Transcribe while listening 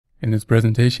In this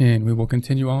presentation, we will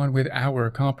continue on with our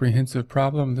comprehensive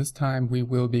problem. This time we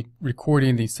will be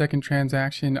recording the second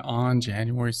transaction on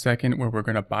January 2nd, where we're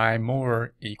going to buy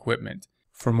more equipment.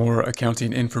 For more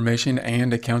accounting information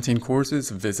and accounting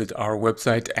courses, visit our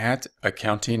website at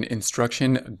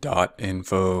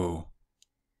accountinginstruction.info.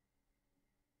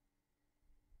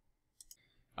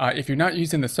 If you're not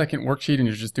using the second worksheet and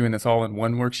you're just doing this all in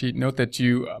one worksheet, note that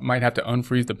you might have to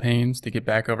unfreeze the panes to get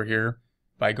back over here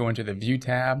by going to the View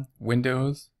tab,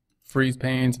 Windows, Freeze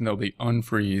Panes, and there'll be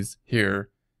Unfreeze here,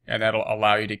 and that'll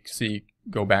allow you to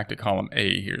go back to column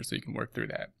A here so you can work through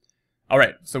that. All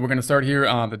right, so we're going to start here.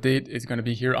 The date is going to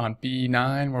be here on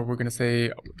B9, where we're going to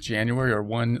say January or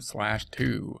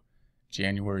 1/2,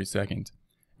 January 2nd.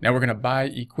 Now we're going to buy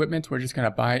equipment. We're just going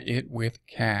to buy it with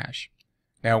cash.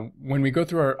 Now, when we go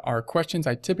through our questions,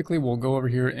 I typically will go over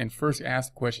here and first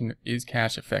ask the question, is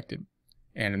cash affected?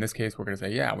 And in this case, we're going to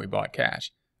say, yeah, we bought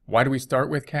cash. Why do we start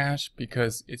with cash?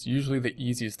 Because it's usually the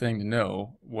easiest thing to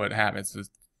know what happens. It's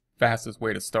the fastest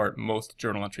way to start most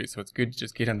journal entries. So it's good to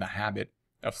just get in the habit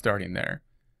of starting there.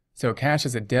 So cash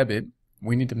is a debit.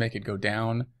 We need to make it go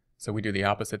down. So we do the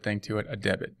opposite thing to it, a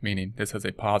debit, meaning this is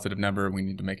a positive number. We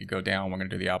need to make it go down. We're going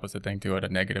to do the opposite thing to it, a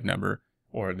negative number.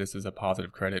 Or this is a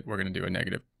positive credit. We're going to do a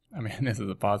negative. This is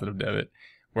a positive debit.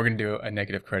 We're going to do a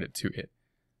negative credit to it.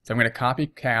 So I'm going to copy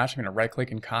cash. I'm going to right click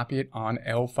and copy it on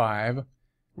L5.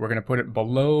 We're going to put it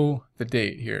below the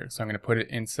date here. So I'm going to put it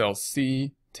in cell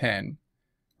C10.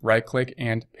 Right click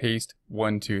and paste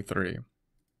 1, 2, 3.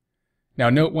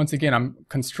 Now note once again, I'm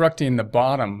constructing the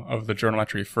bottom of the journal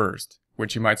entry first,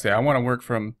 which you might say, I want to work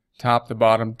from top to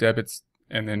bottom, debits,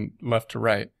 and then left to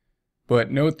right. But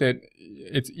note that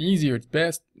it's easier, it's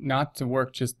best not to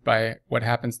work just by what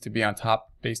happens to be on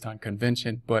top based on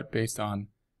convention, but based on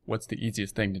what's the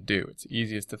easiest thing to do. It's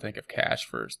easiest to think of cash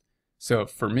first. So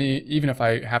for me, even if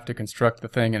I have to construct the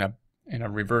thing in a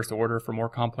reverse order for more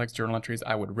complex journal entries,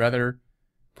 I would rather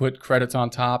put credits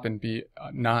on top and be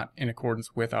not in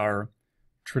accordance with our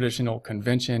traditional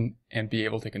convention and be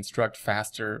able to construct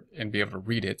faster and be able to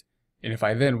read it. And if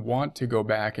I then want to go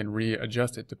back and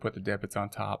readjust it to put the debits on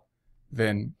top,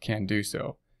 then can do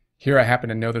so. Here I happen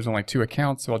to know there's only 2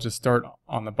 accounts, so I'll just start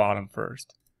on the bottom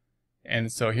first.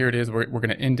 And so here it is. We're going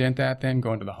to indent that then,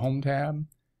 go into the Home tab,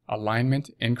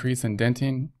 Alignment, Increase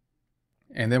Indenting,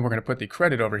 and then we're going to put the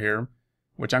credit over here,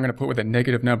 which I'm going to put with a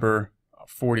negative number of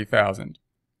 40,000.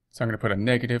 So I'm going to put a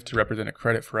negative to represent a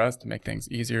credit for us to make things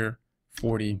easier,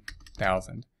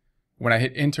 40,000. When I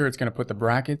hit Enter, it's going to put the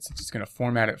brackets. It's just going to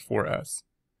format it for us.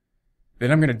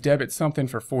 Then I'm going to debit something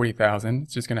for 40,000.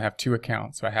 It's just going to have 2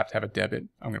 accounts, so I have to have a debit.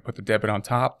 I'm going to put the debit on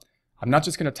top. I'm not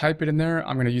just going to type it in there.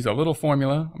 I'm going to use a little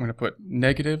formula. I'm going to put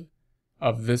negative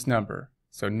of this number.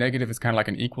 So negative is kind of like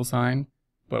an equal sign,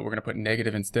 but we're going to put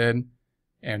negative instead,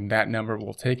 and that number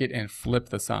will take it and flip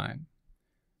the sign.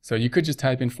 So you could just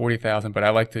type in 40,000, but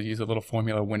I like to use a little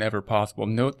formula whenever possible.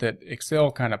 Note that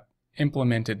Excel kind of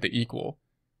implemented the equal.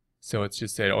 So it's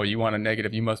just said, oh, you want a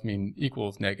negative, you must mean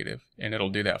equals negative, and it'll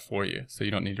do that for you. So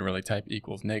you don't need to really type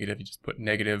equals negative. You just put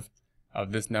negative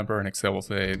of this number, and Excel will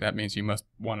say that means you must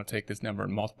want to take this number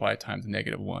and multiply it times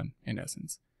 -1 in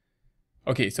essence.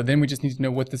 Okay, so then we just need to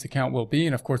know what this account will be,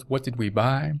 and of course, what did we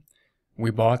buy? We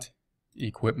bought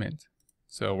equipment.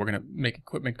 So we're going to make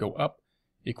equipment go up.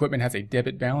 Equipment has a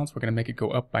debit balance. We're going to make it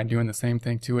go up by doing the same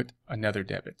thing to it, another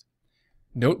debit.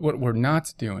 Note what we're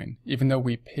not doing. Even though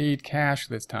we paid cash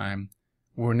this time,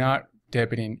 we're not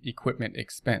debiting equipment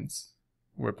expense.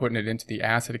 We're putting it into the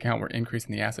asset account. We're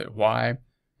increasing the asset. Why?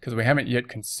 Because we haven't yet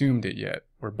consumed it yet.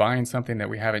 We're buying something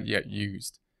that we haven't yet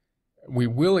used. We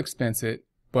will expense it,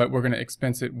 but we're going to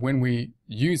expense it when we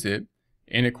use it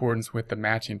in accordance with the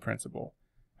matching principle.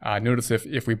 Notice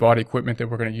if we bought equipment that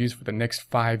we're going to use for the next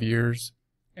 5 years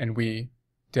and we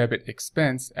debit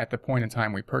expense at the point in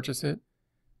time we purchase it,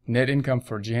 net income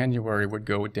for January would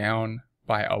go down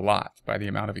by a lot, by the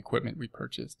amount of equipment we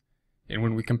purchased. And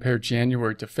when we compare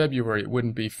January to February, it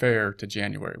wouldn't be fair to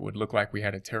January. It would look like we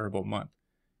had a terrible month.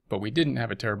 But we didn't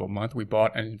have a terrible month. We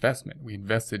bought an investment. We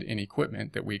invested in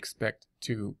equipment that we expect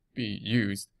to be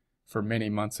used for many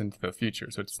months into the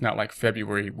future. So it's not like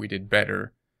February we did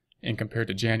better in compared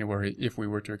to January if we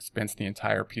were to expense the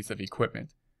entire piece of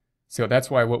equipment. So that's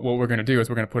why what we're going to do is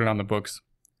we're going to put it on the books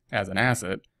as an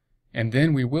asset, and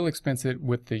then we will expense it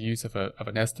with the use of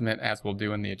an estimate, as we'll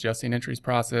do in the adjusting entries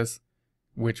process,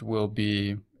 which will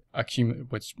be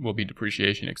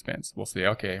depreciation expense. We'll say,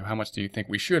 okay, how much do you think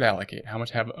we should allocate? How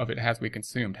much of it has we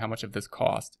consumed? How much of this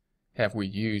cost have we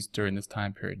used during this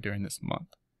time period, during this month?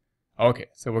 Okay,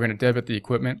 so we're going to debit the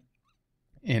equipment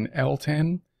in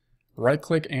L10, right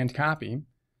click and copy.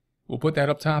 We'll put that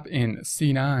up top in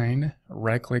C9,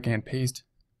 right click and paste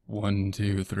 1,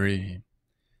 2, 3.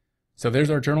 So there's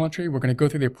our journal entry. We're going to go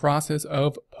through the process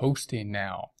of posting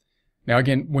now. Now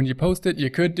again, when you post it, you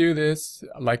could do this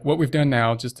like what we've done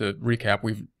now. Just to recap,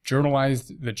 we've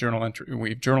journalized the journal entry.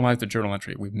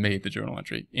 We've made the journal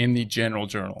entry in the general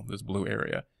journal, this blue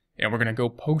area. And we're going to go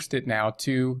post it now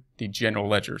to the general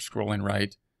ledger, scrolling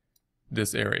right,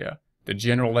 this area. The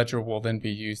general ledger will then be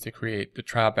used to create the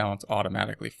trial balance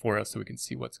automatically for us so we can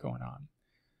see what's going on.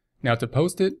 Now to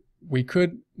post it, we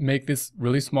could make this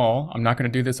really small. I'm not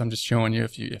going to do this. I'm just showing you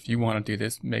if you want to do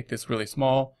this, make this really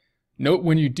small. Note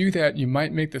when you do that, you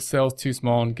might make the cells too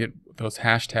small and get those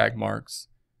hashtag marks,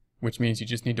 which means you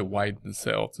just need to widen the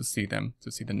cell to see them,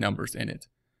 to see the numbers in it.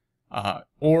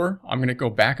 Or I'm going to go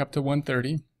back up to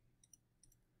 130.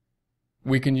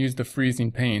 We can use the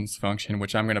freezing panes function,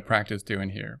 which I'm going to practice doing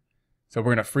here. So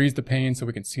we're going to freeze the pane so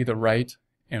we can see the right,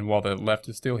 and while the left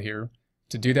is still here.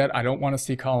 To do that, I don't want to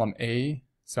see column A,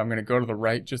 so I'm going to go to the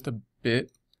right just a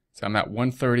bit. So I'm at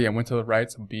 130, I went to the right,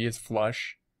 so B is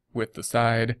flush with the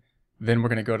side. Then we're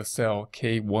going to go to cell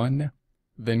K1,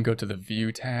 then go to the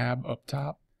View tab up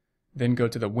top, then go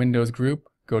to the Windows group,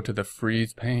 go to the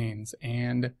Freeze Panes,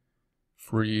 and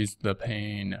freeze the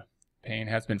pane. Pane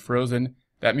has been frozen.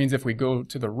 That means if we go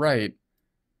to the right,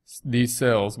 these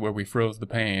cells where we froze the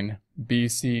pane, B,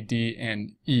 C, D,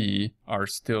 and E are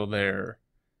still there.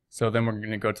 So then we're going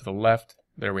to go to the left.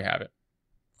 There we have it.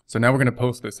 So now we're going to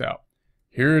post this out.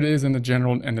 Here it is in the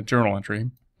journal entry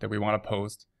that we want to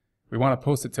post. We want to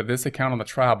post it to this account on the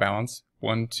trial balance.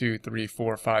 1, 2, 3,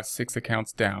 4, 5, 6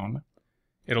 accounts down.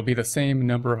 It'll be the same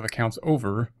number of accounts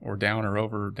over, or down, or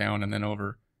over, or down, and then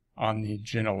over on the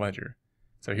general ledger.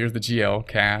 So here's the GL,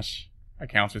 cash,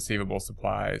 accounts receivable,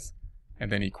 supplies,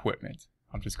 and then equipment.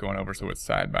 I'm just going over so it's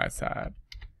side by side.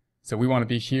 So we want to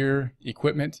be here,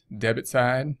 equipment, debit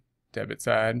side,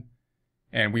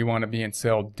 and we want to be in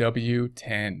cell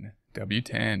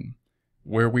W10,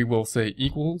 where we will say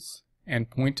equals and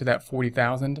point to that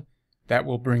 40,000. That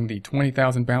will bring the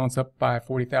 20,000 balance up by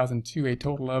 40,000 to a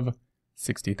total of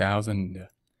 60,000.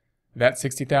 That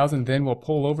 60,000 then will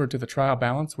pull over to the trial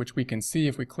balance, which we can see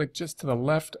if we click just to the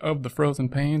left of the frozen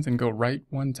panes and go right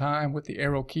one time with the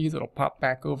arrow keys, it'll pop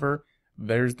back over.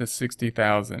 There's the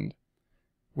 60,000.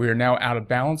 We are now out of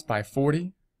balance by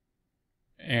 40.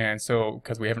 And so,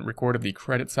 because we haven't recorded the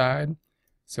credit side,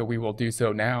 so we will do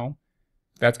so now.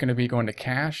 That's going to be going to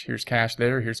cash. Here's cash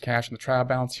there. Here's cash in the trial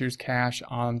balance. Here's cash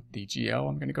on the GL.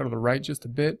 I'm going to go to the right just a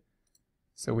bit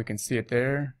so we can see it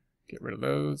there. Get rid of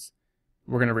those.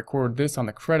 We're going to record this on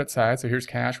the credit side. So here's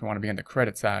cash. We want to be on the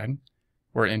credit side.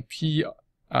 We're in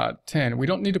P10. We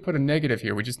don't need to put a negative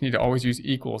here. We just need to always use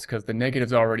equals because the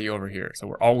negative's already over here. So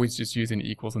we're always just using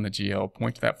equals in the GL.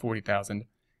 Point to that 40,000.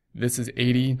 This is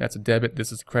 80. That's a debit.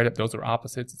 This is credit. Those are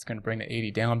opposites. It's going to bring the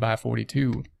 80 down by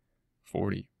 42.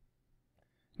 40.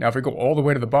 Now if we go all the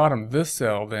way to the bottom, this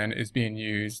cell then is being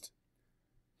used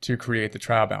to create the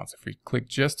trial balance. If we click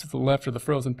just to the left of the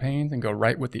frozen panes and go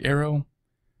right with the arrow,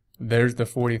 there's the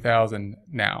 40,000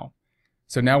 now.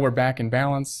 So now we're back in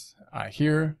balance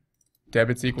here.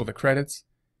 Debits equal to credits.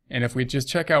 And if we just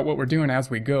check out what we're doing as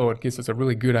we go, it gives us a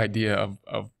really good idea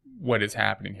of what is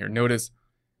happening here. Notice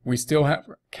we still have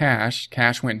cash.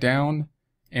 Cash went down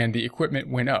and the equipment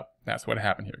went up. That's what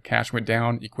happened here. Cash went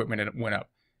down, equipment went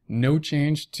up. No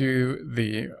change to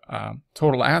the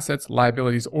total assets,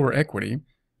 liabilities, or equity.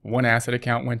 One asset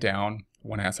account went down,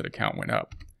 one asset account went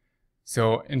up.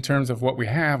 So in terms of what we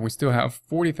still have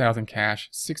 40,000 cash,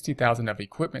 60,000 of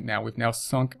equipment now. We've now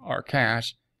sunk our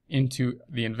cash into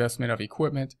the investment of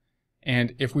equipment.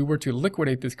 And if we were to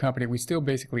liquidate this company, we still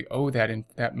basically owe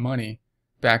that money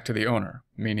back to the owner.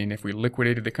 Meaning if we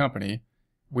liquidated the company,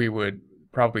 we would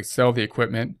probably sell the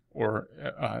equipment or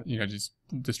just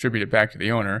distribute it back to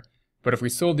the owner. But if we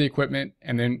sold the equipment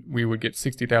and then we would get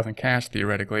 60,000 cash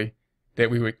theoretically that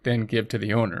we would then give to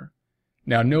the owner.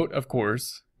 Now note, of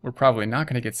course, we're probably not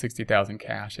going to get 60,000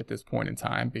 cash at this point in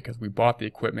time because we bought the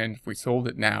equipment. If we sold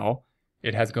it now,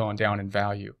 it has gone down in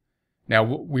value. Now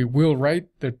we will write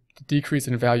the decrease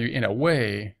in value in a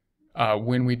way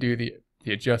when we do the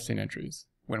adjusting entries,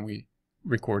 when we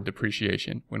record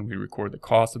depreciation, when we record the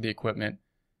cost of the equipment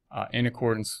in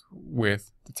accordance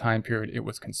with the time period it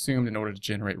was consumed in order to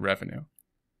generate revenue.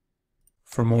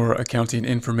 For more accounting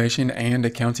information and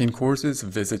accounting courses,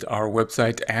 visit our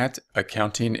website at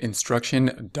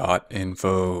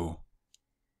accountinginstruction.info.